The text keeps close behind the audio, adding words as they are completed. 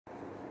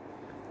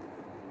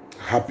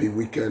Happy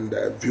weekend,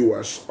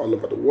 viewers all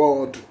over the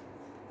world.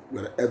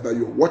 Wherever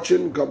you're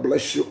watching, God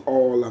bless you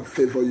all and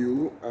favor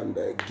you and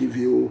give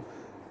you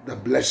the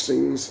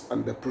blessings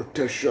and the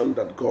protection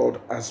that God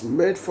has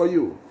made for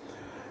you.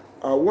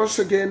 Once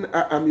again,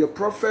 I am your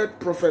prophet,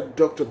 Prophet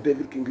Dr.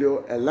 David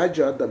KINGLEO,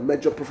 Elijah, the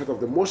major prophet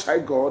of the Most High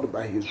God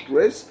by His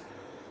grace.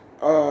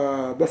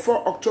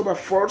 Before October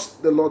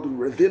 1st, the Lord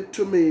revealed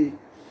to me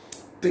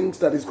things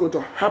that is going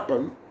to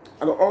happen.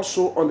 And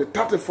also on the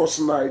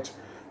 31st night,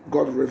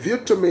 God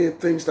revealed to me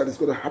things that is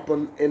going to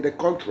happen in the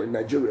country,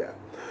 Nigeria.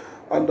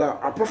 And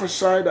I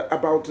prophesied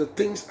about the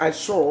things I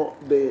saw,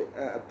 the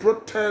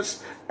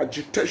protests,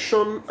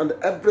 agitation, and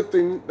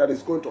everything that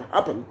is going to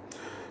happen.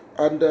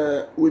 And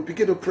we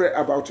begin to pray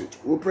about it.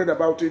 We prayed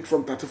about it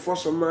from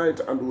 31st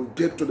night, and we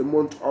get to the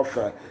month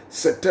of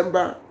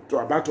September, to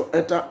about to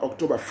enter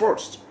October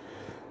 1st.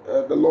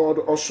 The Lord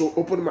also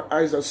opened my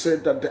eyes and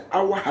said that the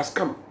hour has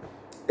come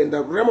in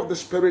the realm of the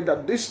Spirit,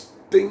 that this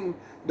thing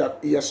that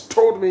He has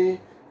told me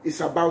is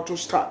about to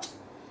start.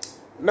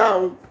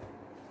 Now,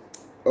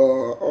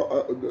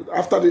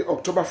 after the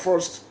October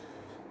 1st,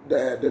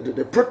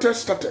 the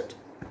protest started.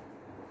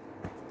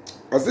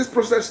 As this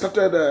protest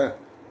started,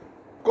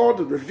 God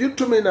revealed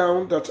to me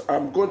now that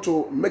I'm going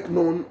to make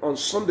known on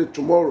Sunday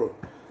tomorrow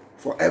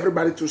for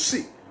everybody to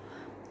see.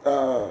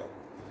 The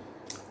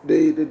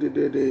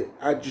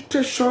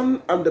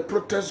agitation and the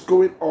protest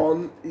going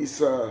on is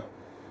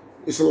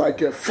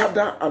like a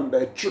father and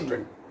the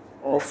children,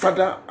 or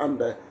father and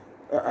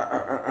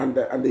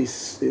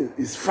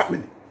his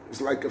family. It's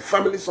like a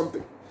family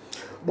something.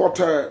 But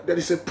there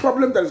is a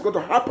problem that is going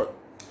to happen.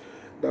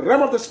 The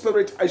realm of the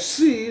Spirit, I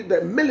see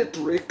the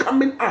military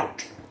coming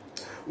out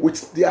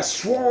with their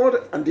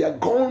sword and their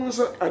guns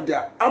and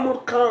their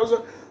armored cars,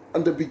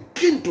 and they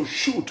begin to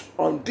shoot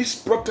on these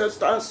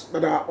protesters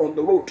that are on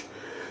the road.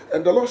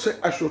 And the Lord said,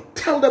 I should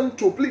tell them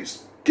to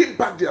please keep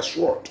back their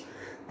sword,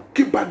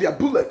 keep back their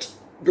bullet,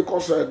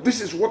 because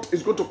this is what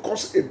is going to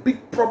cause a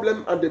big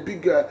problem and a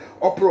big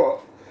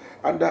uproar.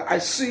 And I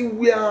see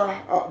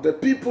where the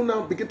people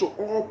now begin to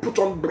all put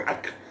on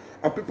black,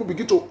 and people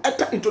begin to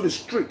enter into the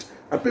street,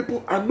 and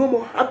people are no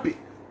more happy.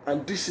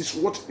 And this is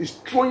what is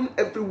throwing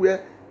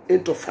everywhere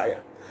into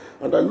fire.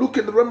 And I look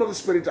in the realm of the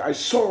Spirit, I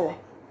saw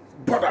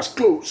borders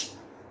closed.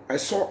 I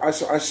saw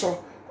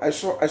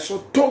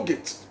toll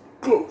gates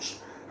closed.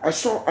 I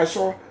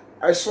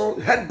saw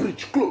head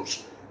bridge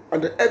closed,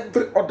 and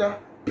every other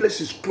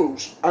place is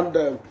closed.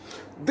 And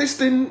this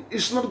thing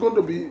is not going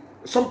to be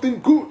something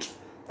good,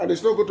 and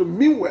it's not going to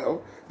mean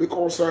well,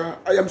 because I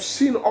am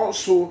seeing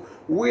also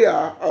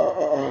where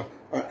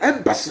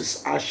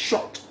embassies are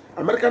shut.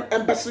 American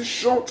embassies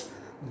shut,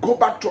 go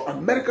back to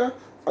America,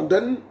 and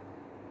then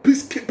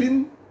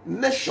peacekeeping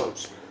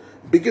nations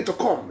begin to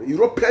come.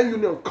 European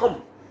Union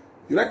come,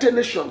 United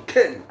Nations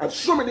came, and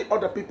so many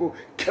other people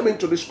came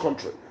into this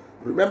country.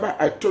 Remember,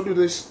 I told you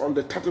this on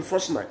the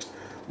 31st night.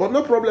 But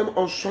no problem,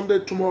 on Sunday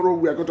tomorrow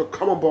we are going to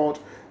come aboard,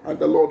 and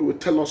the Lord will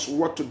tell us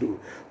what to do.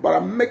 But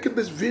I'm making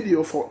this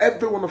video for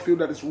every one of you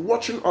that is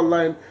watching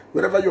online,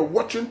 wherever you're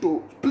watching,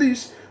 to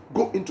please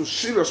go into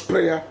serious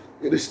prayer.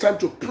 It is time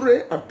to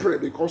pray and pray,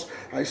 because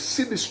I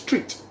see the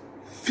street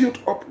filled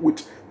up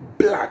with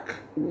black,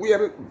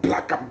 wearing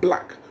black and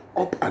black,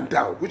 up and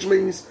down, which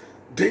means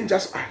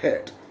dangers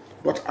ahead.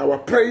 But our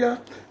prayer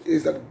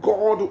is that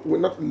God will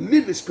not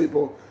leave His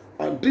people.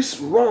 And this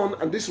run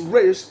and this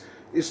race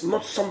is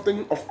not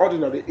something of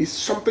ordinary. It's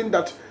something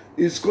that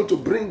is going to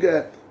bring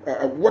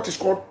what is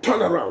called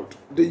turnaround.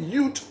 The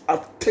youth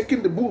have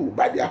taken the bull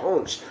by their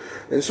horns.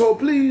 And so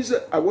please,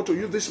 I want to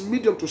use this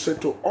medium to say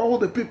to all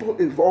the people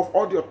involved,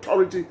 all the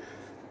authority,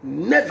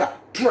 never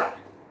try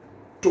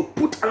to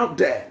put out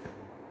there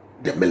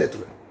the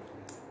military.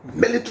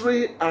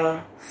 Military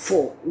are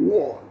for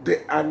war.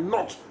 They are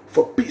not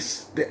for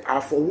peace. They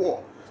are for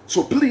war.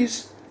 So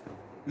please,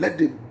 let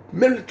the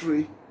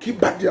military keep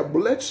back their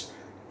bullets,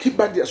 keep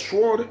back their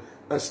sword,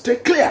 and stay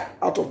clear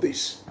out of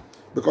this.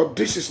 Because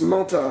this is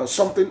not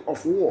something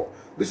of war.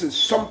 This is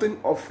something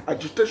of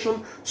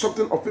agitation,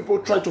 something of people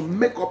trying to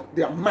make up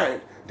their mind.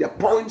 Their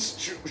points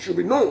should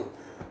be known.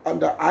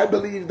 And I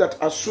believe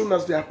that as soon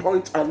as their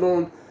points are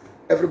known,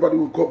 everybody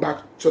will go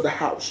back to the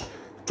house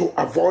to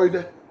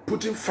avoid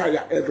putting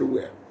fire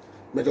everywhere.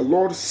 May the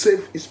Lord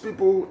save His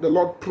people, the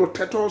Lord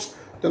protect us,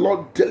 the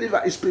Lord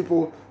deliver His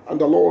people, and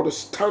the Lord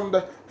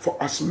stand for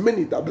as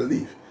many that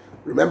believe.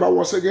 Remember,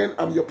 once again,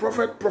 I'm your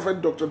prophet,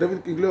 Prophet Dr.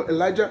 David KINGLEO,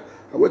 Elijah.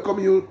 I welcome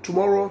you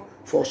tomorrow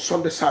for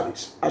Sunday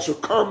service. As you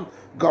come,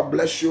 God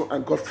bless you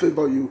and God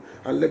favor you,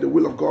 and let the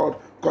will of God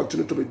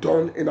continue to be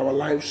done in our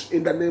lives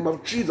in the name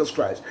of Jesus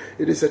Christ.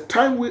 It is a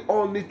time we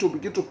all need to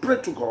begin to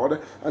pray to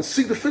God and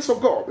seek the face of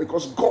God,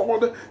 because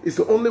God is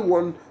the only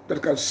one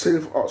that can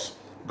save us.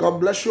 God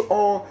bless you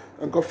all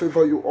and God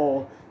favor you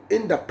all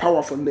in the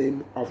powerful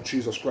name of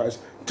Jesus Christ.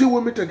 Till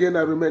we meet again,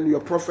 I remain your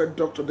prophet,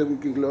 Dr.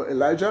 David KINGLEO,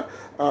 Elijah.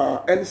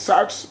 Any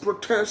such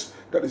protest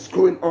that is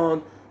going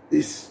on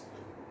is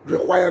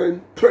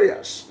requiring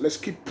prayers. Let's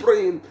keep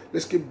praying,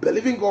 let's keep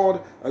believing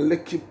God, and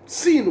let's keep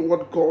seeing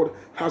what God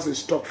has in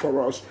stock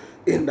for us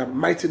In the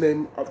mighty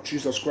name of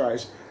Jesus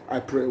Christ, I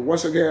pray.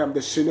 Once again, I'm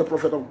the senior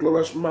prophet of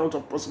Glorious Mount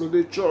of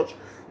Possibility Church,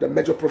 the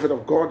major prophet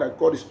of God that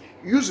God is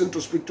using to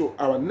speak to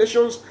our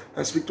nations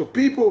and speak to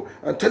people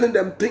and telling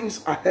them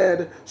things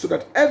ahead so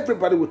that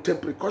everybody will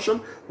take precaution.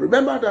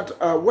 Remember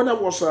that when I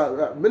was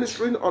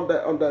ministering on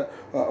the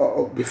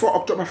before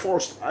October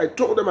 1st, I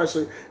told them, I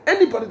said,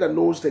 anybody that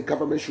knows the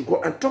government should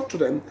go and talk to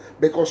them,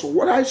 because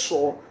what I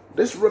saw,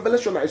 this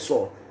revelation I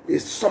saw,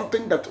 is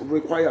something that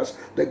requires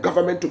the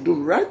government to do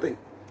the right thing.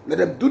 Let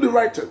them do the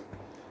right thing,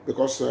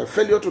 because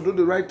failure to do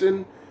the right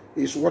thing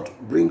is what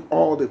brings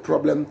all the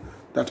problem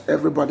that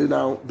everybody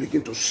now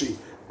begin to see.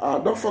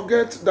 Don't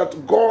forget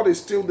that God is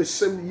still the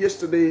same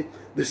yesterday,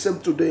 the same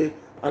today,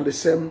 and the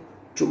same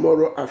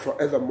tomorrow and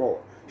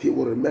forevermore. He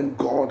will remain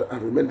God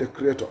and remain the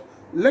Creator.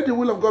 Let the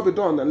will of God be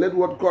done, and let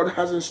what God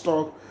has in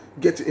stock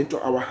get into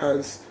our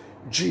hands.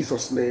 In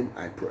Jesus' name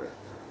I pray.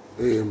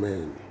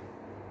 Amen.